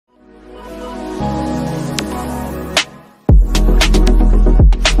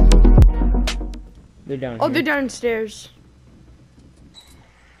They're down Oh, here. they're downstairs.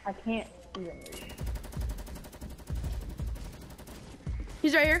 I can't see them.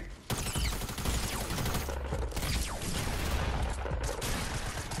 He's right here.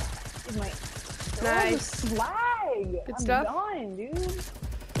 Nice. Flag. Good I'm stuff. done, dude.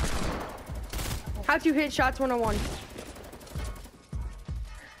 How to hit shots 101.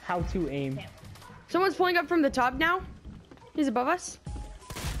 How to aim. Someone's pulling up from the top now. He's above us.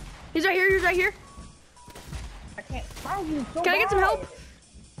 He's right here. He's right here. I can't find you so Can I get some help?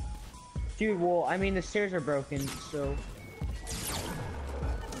 Dude, well, I mean, the stairs are broken, so...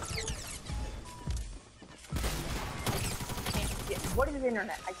 What is the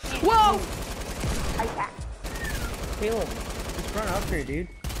internet? I can't. Whoa! I can't. Caleb, just run up here, dude.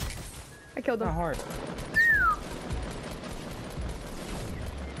 I killed Not him. hard.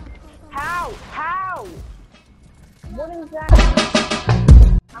 How? How? What is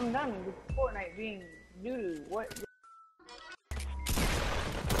that? I'm done with Fortnite being doo-doo. What?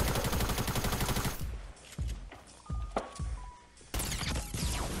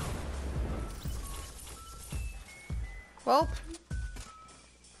 Well.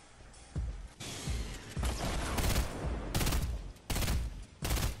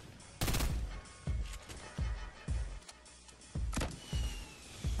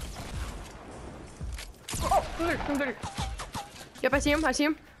 Oh, come there. Yep, I see him. I see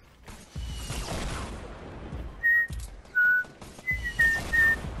him.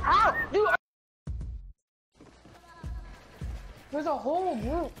 How? Dude! There's a whole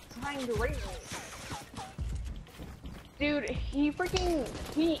group trying to rape me. Dude, he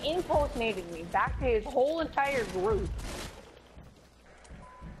impersonated me back to his whole entire group.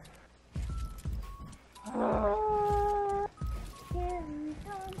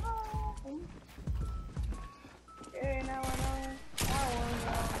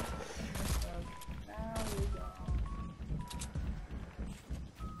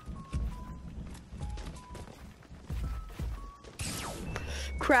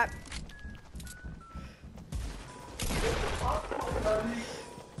 Crap.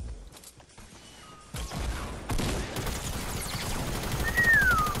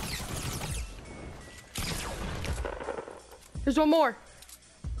 There's one more.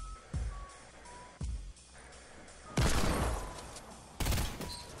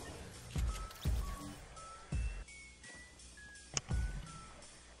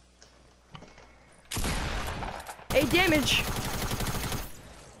 Eight damage.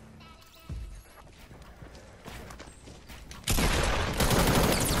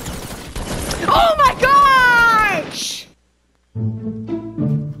 Oh my gosh!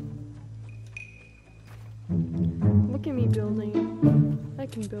 Look at me building. I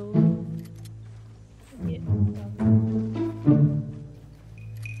can build. Yeah.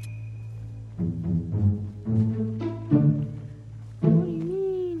 What do you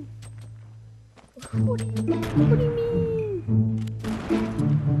mean? What do you mean?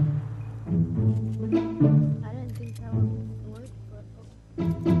 I didn't think that would work, but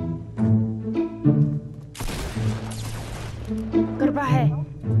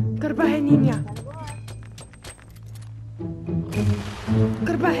Garba hai niña.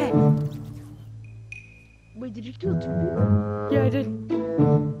 Garba hai. wait, did you kill 2 people? Yeah, I did.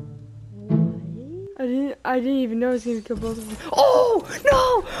 What? I didn't even know I was gonna kill both of them. Oh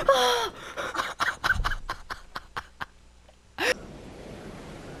no! Ah!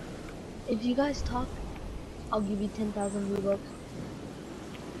 If you guys talk, I'll give you 10,000 V-Bucks.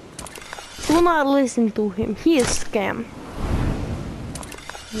 Do not listen to him. He is scam.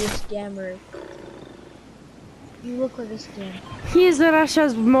 You're a scammer. You look like a scam. He is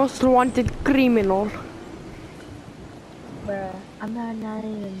Russia's most wanted criminal. Bruh, I'm not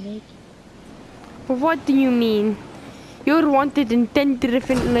even making. What do you mean? You're wanted in 10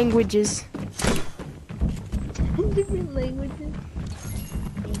 different languages. 10 different languages?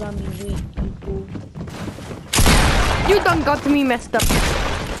 You got me weak, you fool. You done got me messed up.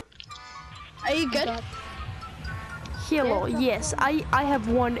 Are you good? Hello, yes, I have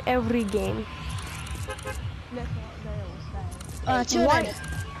won every game. Children.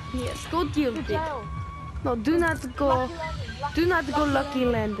 Yes, go deal with it. No, do not go lucky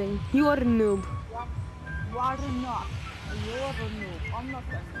landing. You are a noob. Why not? You're a noob. I'm not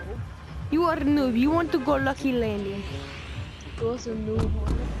a noob. You are a noob. You want to go lucky landing. You also noob.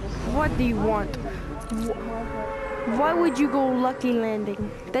 What do you want? Why would you go lucky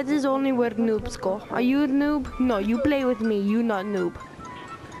landing? That is only where noobs go. Are you a noob? No, you play with me. You not noob.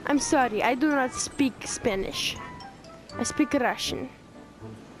 I'm sorry, I do not speak Spanish. I speak Russian.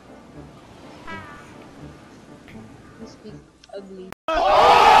 You speak ugly.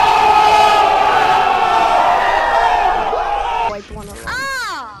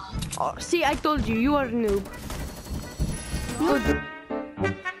 you. You are a noob. Good.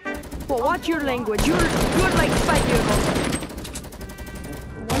 Well, watch your language. You're like 5 years old.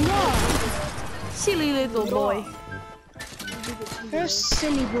 Silly little boy. You're a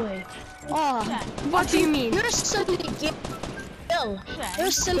silly boy. Oh, What do you mean? you're a silly girl. You're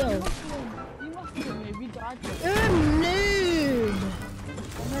a silly girl. You're a noob.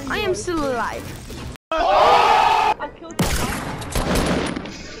 I am still alive. I killed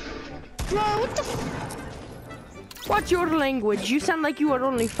Bro, what the f? Watch your language. You sound like you are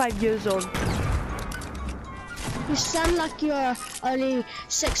only 5 years old. You sound like you're only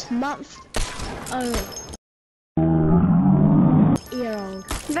 6 months year old.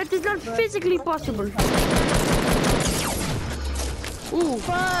 That is not physically possible. Ooh.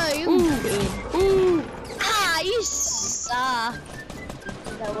 Bro, you Ooh. ah, you suck.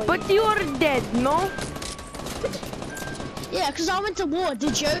 But you are dead, no? Yeah, because I went to war.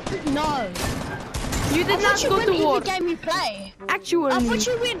 Did you? No. You did I not thought you go win to war. every game you play. Actually, I thought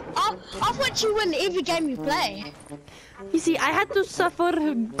you win. I thought you win every game you play. you see, I had to suffer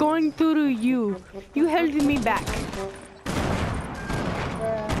going through you. You held me back.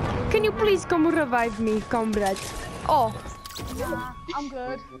 Can you please come revive me, comrade? Oh, I'm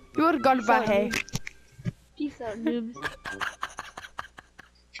good. you are gone, Bahe. Peace out, noobs.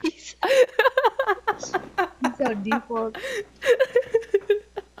 Peace out, default.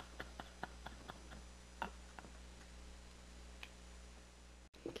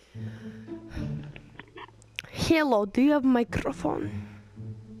 Hello, do you have microphone?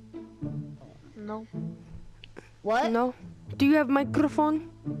 No. What? No. Do you have microphone?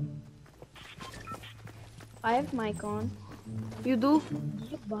 I have mic on. You do?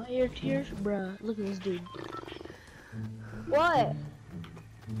 You buy your tears? Bruh, look at this dude. What?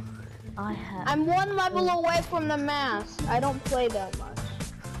 I have. I'm one level away from the mask. I don't play that much.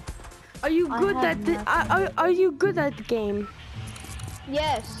 Are you I good have at the, are you good at the game?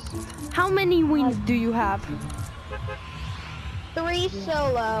 Yes. How many wins do you have? 3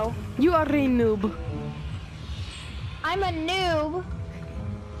 solo. You are a noob. I'm a noob.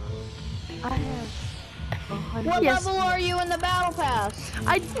 I have. What Yes. level are you in the battle pass?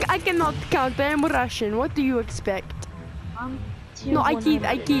 I cannot count. I am Russian. What do you expect? Tier No, I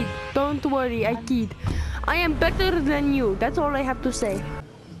 100. kid. Don't worry, I kid. I am better than you. That's all I have to say.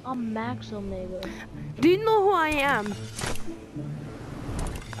 I'm Max Omega. Do you know who I am?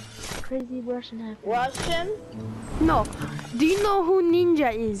 Crazy Russian hacker. Russian? No. Do you know who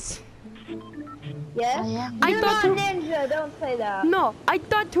Ninja is? Yes. I You're thought not who- ninja, don't say that. No, I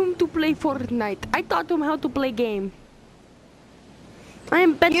taught him to play Fortnite. I taught him how to play game. I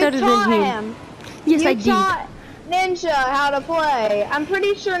am better You than taught him. him. Yes, You I did. taught Ninja how to play. I'm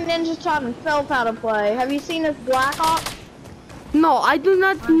pretty sure Ninja taught himself how to play. Have you seen his Black Ops? No, I do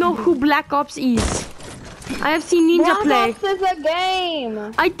not know who Black Ops is. I have seen Ninja Black play. Ops is a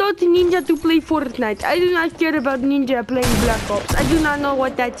game. I taught Ninja to play Fortnite. I do not care about Ninja playing Black Ops. I do not know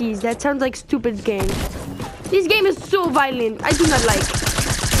what that is. That sounds like stupid game. This game is so violent. I do not like.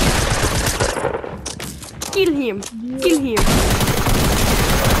 Kill him. Kill him.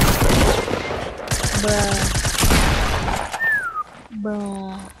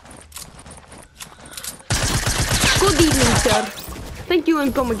 Bruh. Good evening, sir. Thank you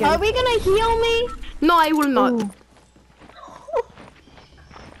and come Are again. we gonna heal me? No, I will not.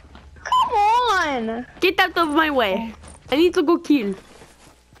 Come on. Get out of my way. I need to go kill.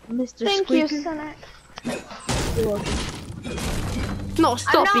 Mr. Thank Squeaker. you, Senate. No, I'm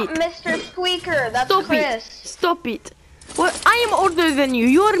stop not it. Mr. Squeaker. That's Stop Chris. it. Stop it. Well, I am older than you.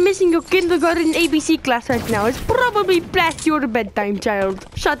 You are missing your kindergarten ABC class right now. It's probably past your bedtime, child.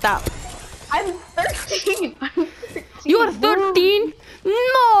 Shut up. I'm 13. You are 13?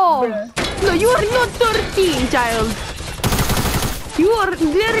 No! No, you are not 13, child.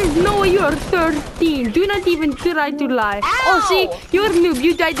 There is no way you are 13. Do not even try to lie. Oh, see? You're a noob.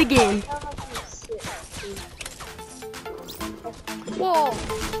 You died again. Whoa.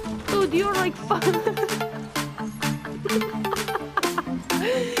 Dude, you're like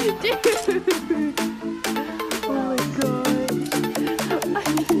Dude.